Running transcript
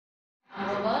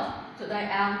Today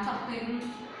I'm talking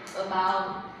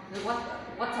about the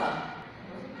water.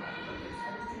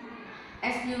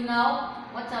 As you know,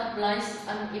 water plays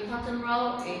an important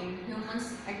role in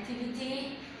humans'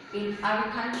 activity in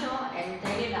agriculture and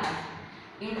daily life.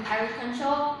 In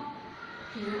agriculture,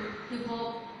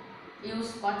 people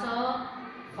use water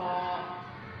for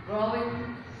growing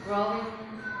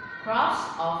crops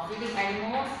or feeding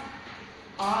animals,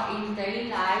 or in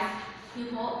daily life,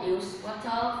 people use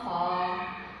water for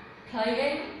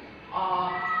playing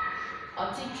or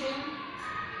teaching.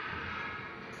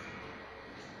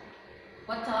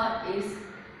 Water is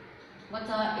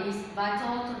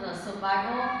vital to the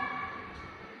survival,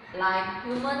 like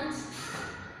humans,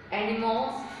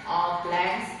 animals, or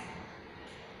plants,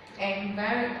 and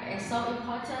so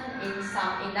important in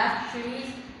some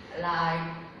industries like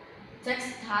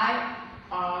textile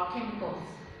or chemicals.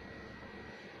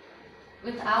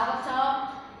 Without water,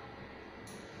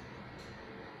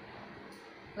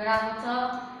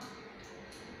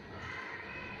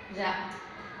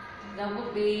 there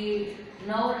would be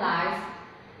no life,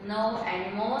 no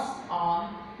animals or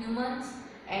humans,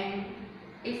 and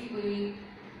if we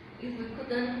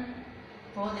couldn't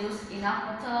produce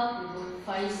enough water, we would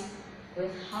face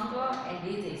with hunger and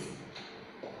disease.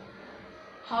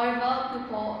 However,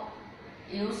 people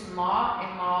use more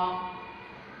and more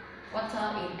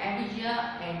water in every year,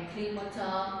 and clean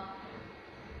water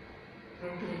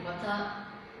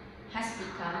has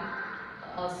become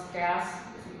a scarce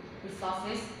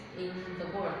resource in the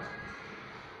world.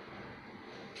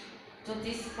 To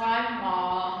describe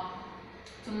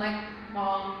to make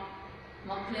more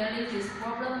clearly this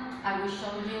problem, I will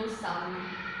show you some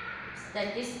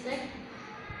statistics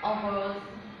over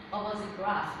the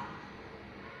graph.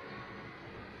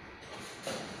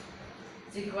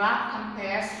 The graph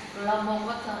compares global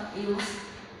water use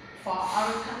for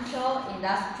agricultural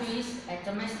industries and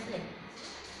domestic.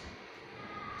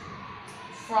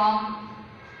 From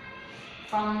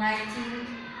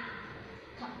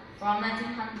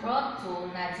 1900 to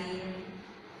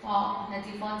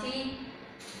 1940,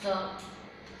 the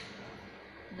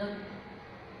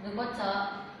water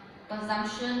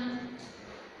consumption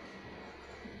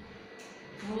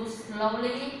grew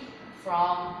slowly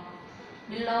from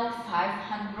below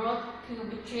 500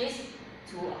 cubic meters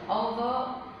to over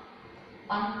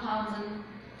 1,000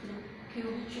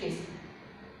 cubic meters.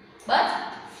 But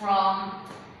from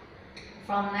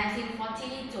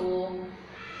 1940 to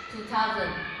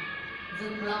 2000, the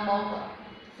global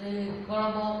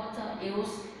water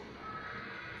use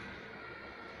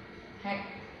has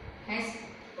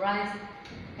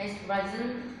risen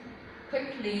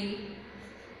quickly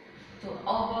to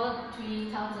over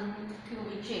 3,000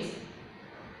 cubic meters.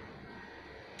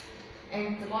 And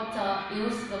the water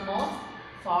used the most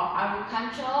for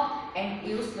agriculture and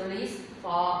used the least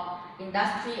for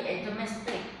industry and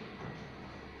domestic.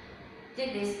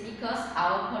 This is because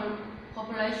our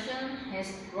population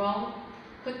has grown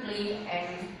quickly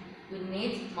and we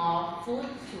need more water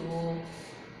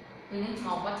to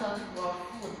grow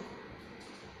food.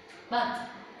 But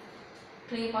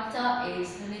clean water is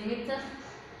limited.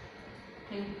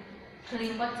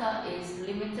 Clean water is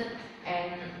limited,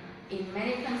 and in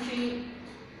many countries,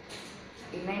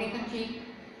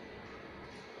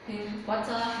 clean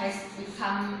water has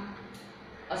become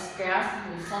a scarce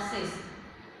resource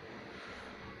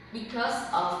because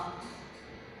of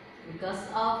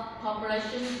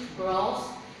population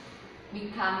growth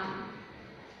become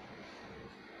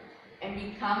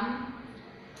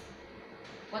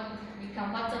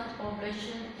water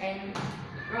population and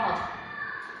growth.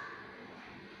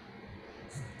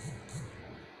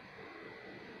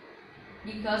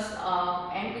 Because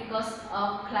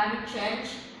of climate change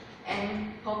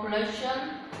and population,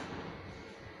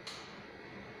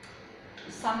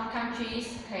 some countries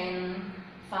can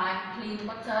find clean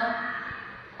water.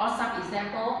 Or some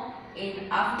example, in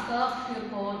Africa,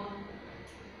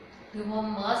 people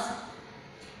must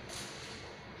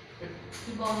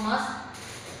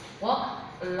walk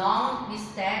a long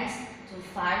distance to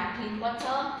find clean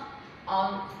water.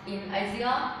 Or in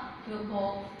Asia,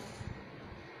 people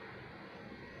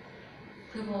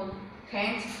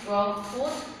can't grow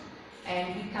food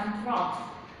and become poor.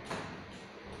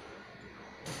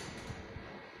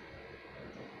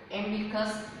 And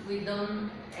because we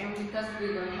don't have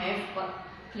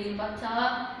clean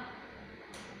water,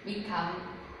 become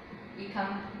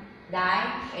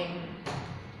die and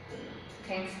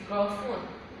can't grow food.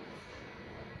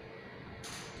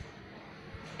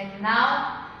 And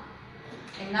now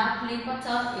clean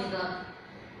water is a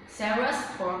serious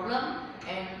problem,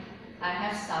 and I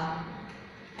have some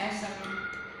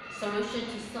solution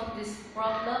to solve this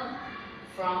problem.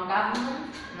 from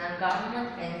government, non-government,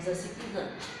 and the citizen.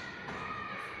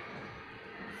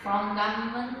 From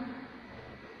government,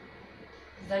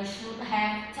 they should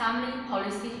have timely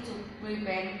policy to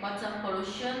prevent water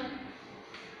pollution.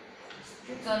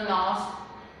 Stricter laws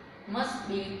must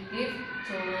be given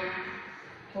to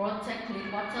protect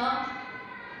clean water,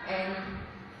 and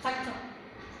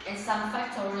some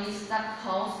factories that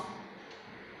cause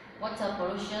water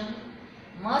pollution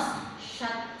must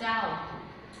shut down.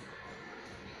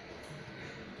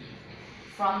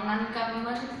 From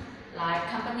non-government like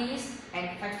companies and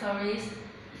factories,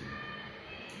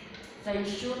 they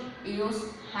should use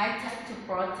high-tech to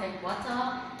protect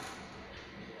water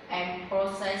and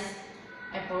process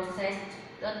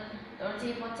the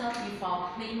dirty water before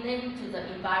cleaning to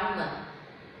the environment.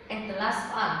 And the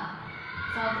last one,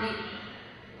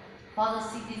 for the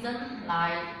citizen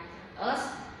like us,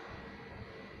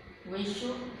 we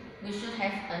should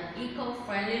have an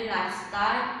eco-friendly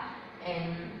lifestyle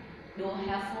and do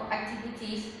helpful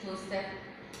activities to save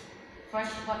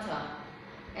fresh water.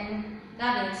 And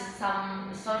that is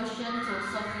some solution to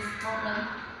solve this problem.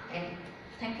 And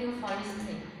thank you for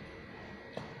listening.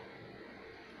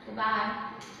 Goodbye.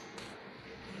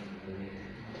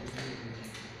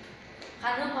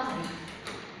 Hai nước hoa gì?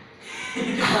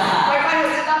 Quay quay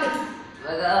được cho con đi.